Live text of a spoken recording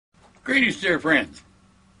Greetings, dear friends.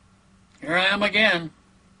 Here I am again.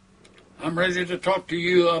 I'm ready to talk to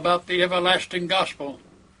you about the everlasting gospel.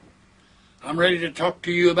 I'm ready to talk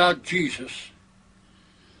to you about Jesus.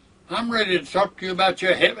 I'm ready to talk to you about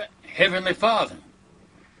your heavenly Father.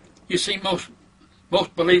 You see, most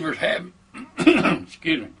believers have,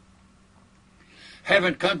 excuse me,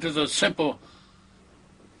 haven't come to the simple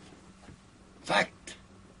fact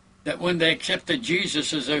that when they accepted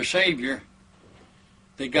Jesus as their Savior,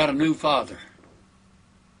 they got a new father.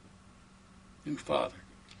 New father.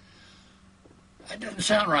 That doesn't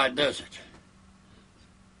sound right, does it?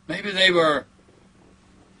 Maybe they were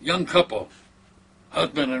a young couple,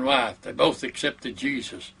 husband and wife. They both accepted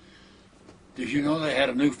Jesus. Did you know they had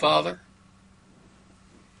a new father?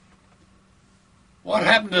 What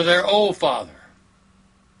happened to their old father?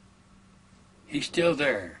 He's still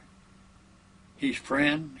there. He's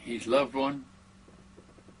friend, he's loved one,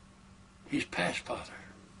 he's past father.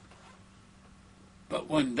 But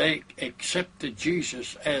when they accepted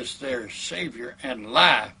Jesus as their Savior and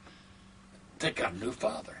life, they got a new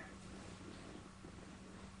father.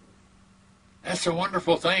 That's a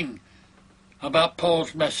wonderful thing about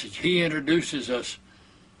Paul's message. He introduces us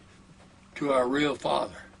to our real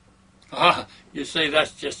Father. You say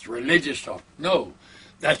that's just religious talk. No,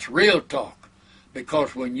 that's real talk.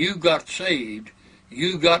 Because when you got saved,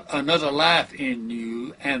 you got another life in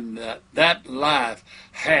you, and that life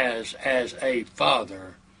has as a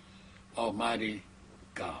Father Almighty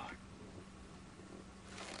God.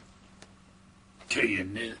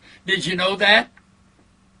 Did you know that?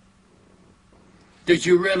 Did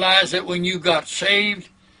you realize that when you got saved,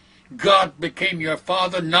 God became your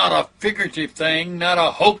Father, not a figurative thing, not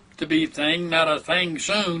a hope-to-be thing, not a thing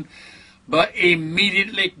soon, but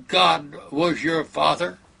immediately God was your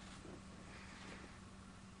Father?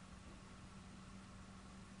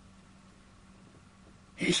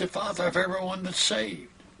 He's the Father of everyone that's saved.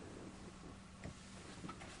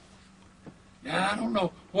 Now, I don't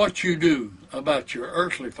know what you do about your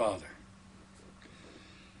earthly father.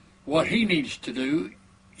 What he needs to do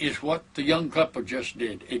is what the young couple just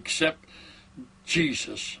did, accept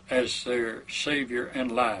Jesus as their Savior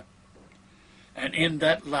and life. And in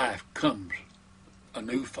that life comes a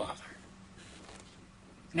new father.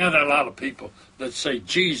 Now, there are a lot of people that say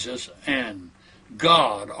Jesus and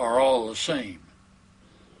God are all the same.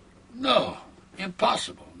 No,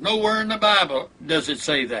 impossible. Nowhere in the Bible does it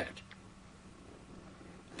say that.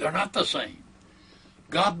 They're not the same.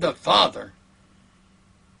 God the Father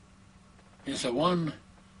is the one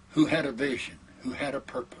who had a vision, who had a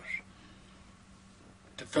purpose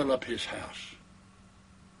to fill up his house.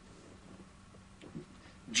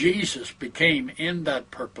 Jesus became in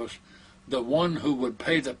that purpose the one who would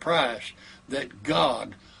pay the price that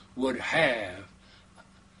God would have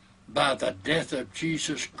by the death of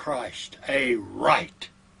Jesus Christ, a right.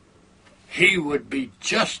 He would be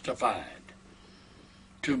justified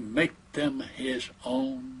to make them his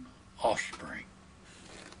own offspring.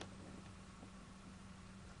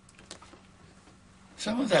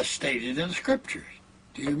 Some of that's stated in the Scriptures.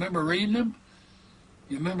 Do you remember reading them?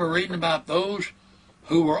 You remember reading about those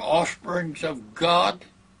who were offsprings of God?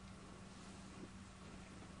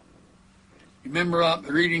 You remember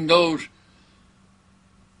reading those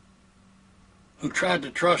who tried to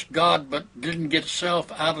trust God but didn't get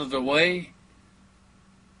self out of the way?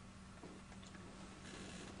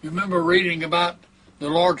 You remember reading about the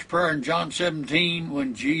Lord's Prayer in John 17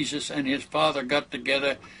 when Jesus and his Father got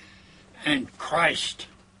together, and Christ,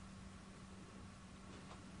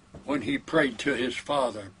 when he prayed to his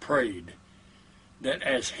Father, prayed that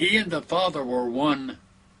as he and the Father were one,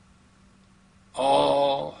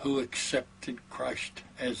 all who accepted Christ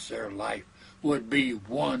as their life would be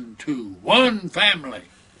one too, one family.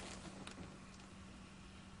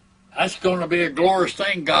 That's going to be a glorious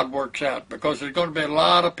thing God works out, because there's going to be a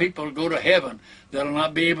lot of people who go to heaven that will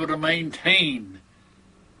not be able to maintain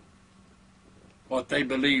what they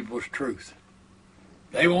believed was truth.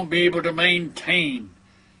 They won't be able to maintain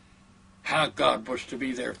how God was to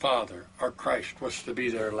be their Father or Christ was to be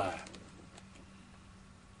their life.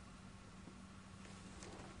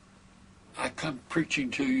 I come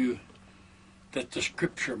preaching to you that the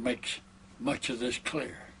Scripture makes much of this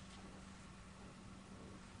clear.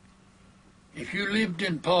 If you lived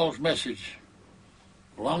in Paul's message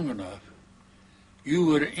long enough, you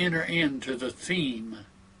would enter into the theme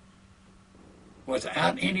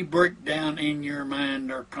without any breakdown in your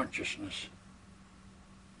mind or consciousness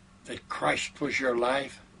that Christ was your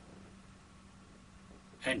life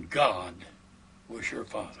and God was your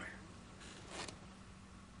Father.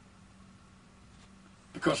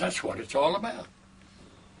 Because that's what it's all about.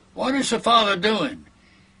 What is the Father doing?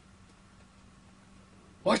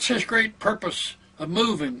 What's his great purpose of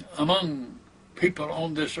moving among people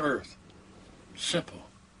on this earth? Simple.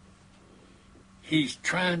 He's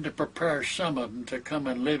trying to prepare some of them to come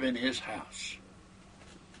and live in his house.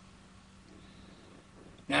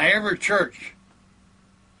 Now, every church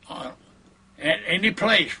at any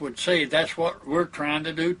place would say that's what we're trying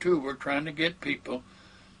to do too. We're trying to get people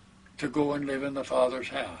to go and live in the Father's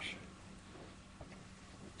house.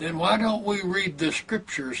 Then why don't we read the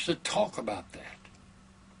scriptures that talk about that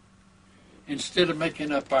instead of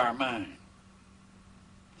making up our mind?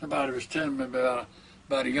 Somebody was telling me about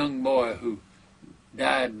a young boy who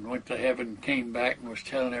died and went to heaven, came back and was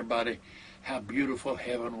telling everybody how beautiful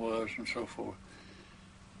heaven was and so forth.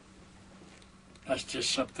 That's just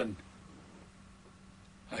something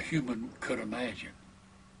a human could imagine.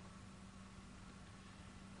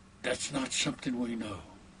 That's not something we know.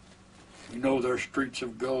 We know there's streets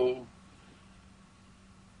of gold.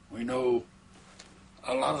 We know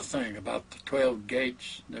a lot of things about the 12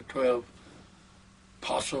 gates, the 12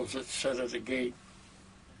 apostles that sat at the gate.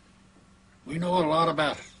 We know a lot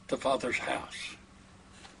about the Father's house.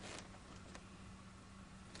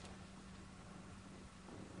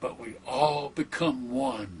 But we all become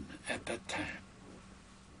one at that time.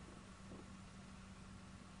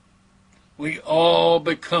 We all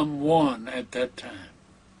become one at that time.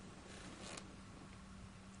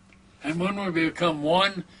 And when we become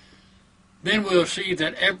one, then we'll see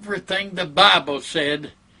that everything the Bible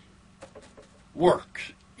said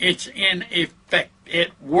works. It's in effect.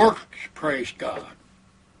 It works, praise God.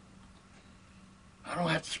 I don't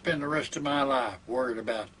have to spend the rest of my life worried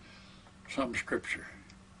about some scripture.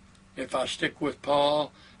 If I stick with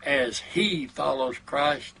Paul as he follows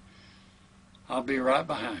Christ, I'll be right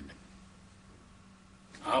behind him.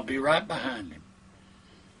 I'll be right behind him.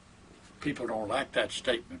 People don't like that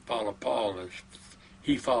statement, follow Paul as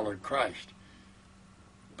he followed Christ.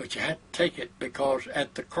 But you have to take it because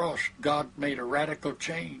at the cross, God made a radical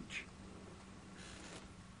change.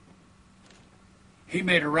 He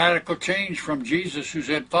made a radical change from Jesus who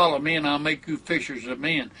said, follow me and I'll make you fishers of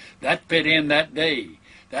men. That fit in that day.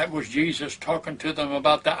 That was Jesus talking to them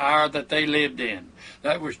about the hour that they lived in.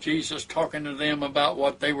 That was Jesus talking to them about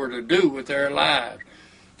what they were to do with their lives.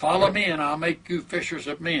 Follow me and I'll make you fishers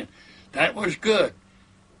of men. That was good.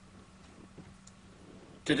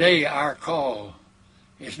 Today our call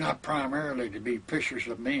is not primarily to be fishers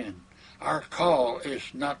of men. Our call is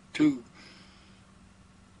not to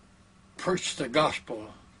preach the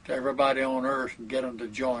gospel to everybody on earth and get them to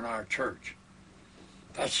join our church.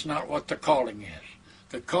 That's not what the calling is.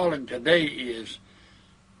 The calling today is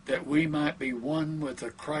that we might be one with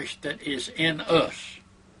the Christ that is in us.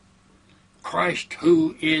 Christ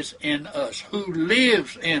who is in us, who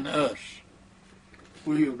lives in us.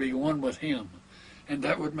 We will be one with him. And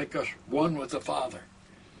that would make us one with the Father.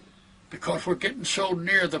 Because we're getting so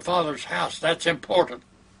near the Father's house. That's important.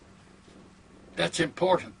 That's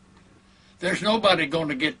important. There's nobody going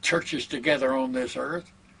to get churches together on this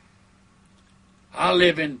earth. I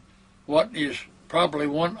live in what is probably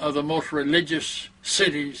one of the most religious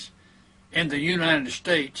cities in the United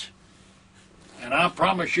States. And I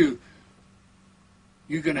promise you,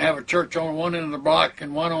 you can have a church on one end of the block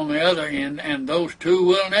and one on the other end, and those two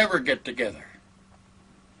will never get together.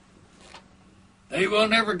 They will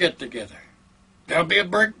never get together. There'll be a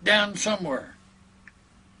breakdown somewhere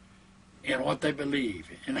in what they believe,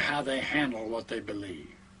 in how they handle what they believe,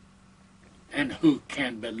 and who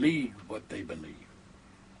can believe what they believe.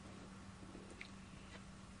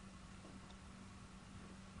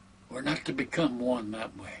 We're not to become one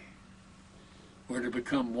that way. We're to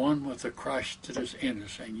become one with the Christ that is in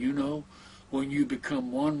us. And you know, when you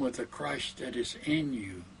become one with the Christ that is in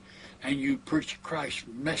you, and you preach Christ's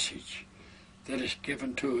message that is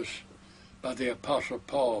given to us by the Apostle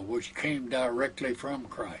Paul, which came directly from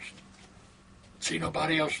Christ. See,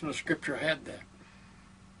 nobody else in the Scripture had that.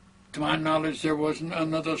 To my knowledge, there wasn't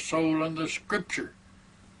another soul in the Scripture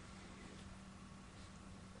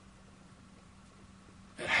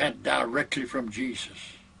that had directly from Jesus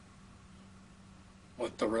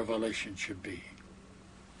what the revelation should be,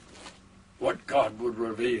 what God would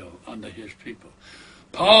reveal unto his people.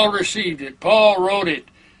 Paul received it. Paul wrote it.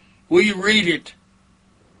 We read it.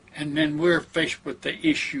 And then we're faced with the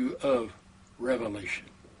issue of revelation.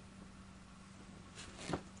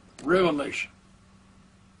 Revelation.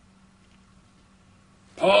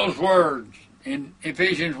 Paul's words in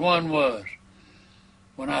Ephesians 1 was,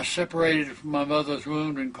 when I separated from my mother's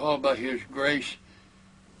womb and called by his grace,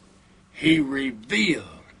 he revealed,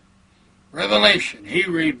 revelation, he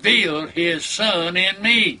revealed his Son in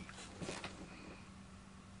me.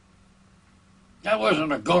 That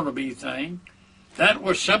wasn't a gonna-be thing. That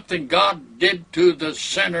was something God did to the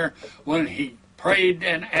sinner when he prayed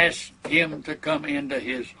and asked him to come into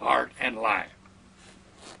his heart and life.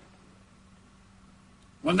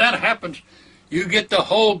 When that happens, you get the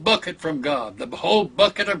whole bucket from God. The whole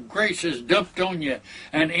bucket of grace is dumped on you.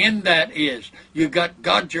 And in that is, you got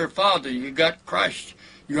God your Father, you got Christ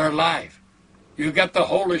your life, you got the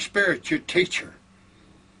Holy Spirit your teacher.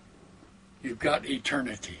 You've got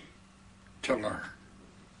eternity to learn.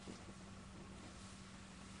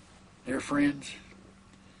 Dear friends,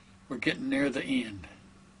 we're getting near the end.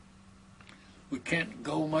 We can't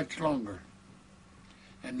go much longer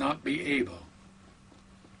and not be able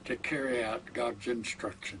to carry out God's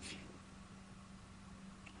instructions.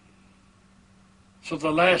 So the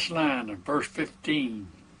last line of verse 15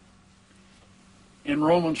 in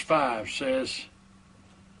Romans 5 says,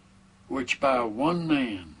 which by one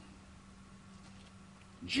man,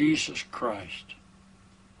 Jesus Christ,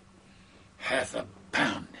 hath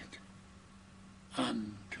abounded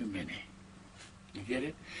unto many. You get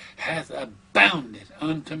it? Hath abounded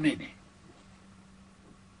unto many.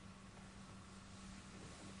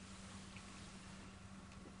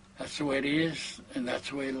 That's the way it is, and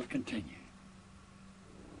that's the way it'll continue.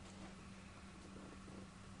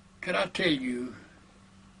 Could I tell you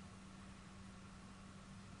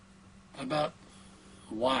about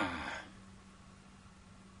why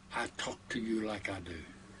I talk to you like I do?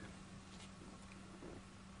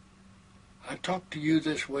 I talk to you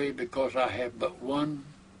this way because I have but one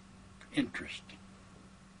interest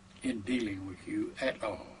in dealing with you at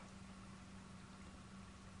all.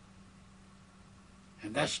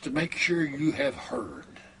 And that's to make sure you have heard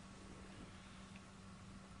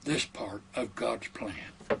this part of God's plan.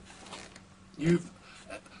 You've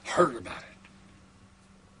heard about it.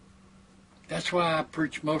 That's why I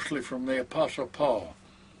preach mostly from the Apostle Paul.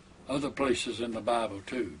 Other places in the Bible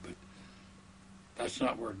too, but that's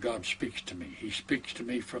not where God speaks to me. He speaks to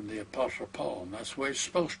me from the Apostle Paul, and that's the way it's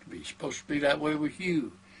supposed to be. It's supposed to be that way with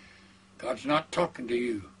you. God's not talking to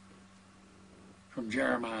you from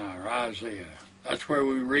Jeremiah or Isaiah. That's where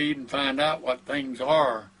we read and find out what things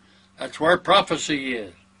are. That's where prophecy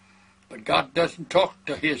is. But God doesn't talk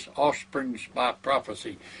to his offspring by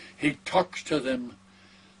prophecy. He talks to them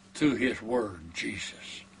through his word,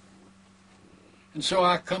 Jesus. And so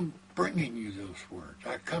I come bringing you those words.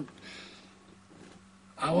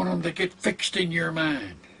 I want them to get fixed in your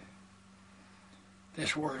mind.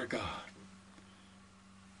 This Word of God.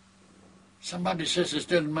 Somebody says it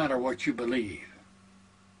doesn't matter what you believe.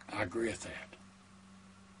 I agree with that.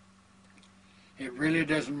 It really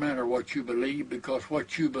doesn't matter what you believe, because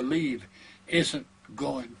what you believe isn't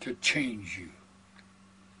going to change you.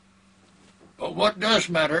 But what does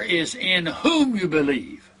matter is in whom you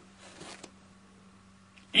believe.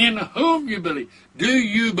 In whom you believe. Do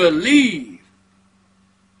you believe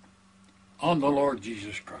on the Lord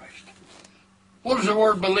Jesus Christ? What does the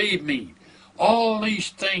word believe mean? All these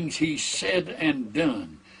things he said and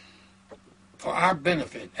done for our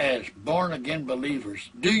benefit as born-again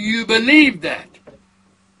believers. Do you believe that?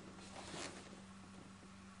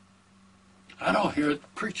 I don't hear it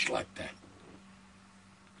preached like that.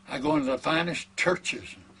 I go into the finest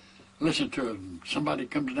churches and listen to it. And somebody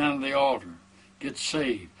comes down to the altar, gets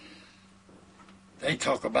saved. They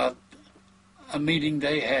talk about a meeting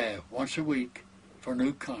they have once a week for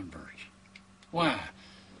new converts. Why?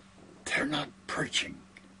 They're not preaching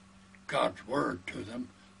God's word to them.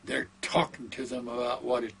 They're talking to them about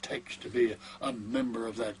what it takes to be a member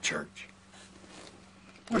of that church,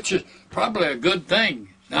 which is probably a good thing,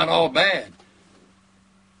 not all bad.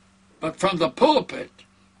 But from the pulpit,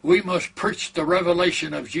 we must preach the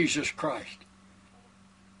revelation of Jesus Christ.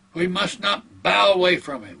 We must not bow away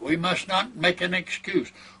from it. We must not make an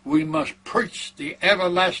excuse. We must preach the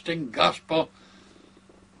everlasting gospel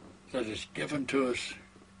that is given to us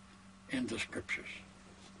in the Scriptures.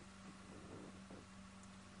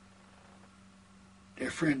 Dear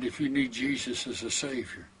friend, if you need Jesus as a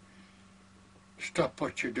Savior, stop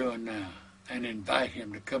what you're doing now and invite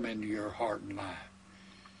him to come into your heart and life.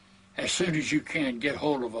 As soon as you can, get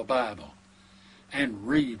hold of a Bible and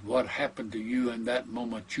read what happened to you in that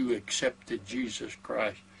moment you accepted Jesus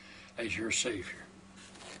Christ as your Savior.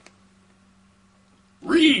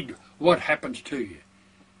 Read what happens to you,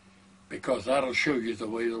 because that'll show you the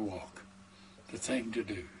way to walk, the thing to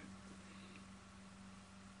do.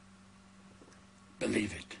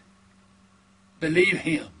 Believe it. Believe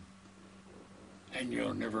him, and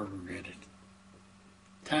you'll never regret it.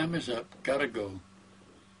 Time is up. Gotta go.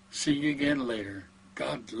 See you again later.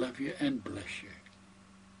 God love you and bless you.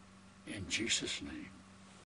 In Jesus' name.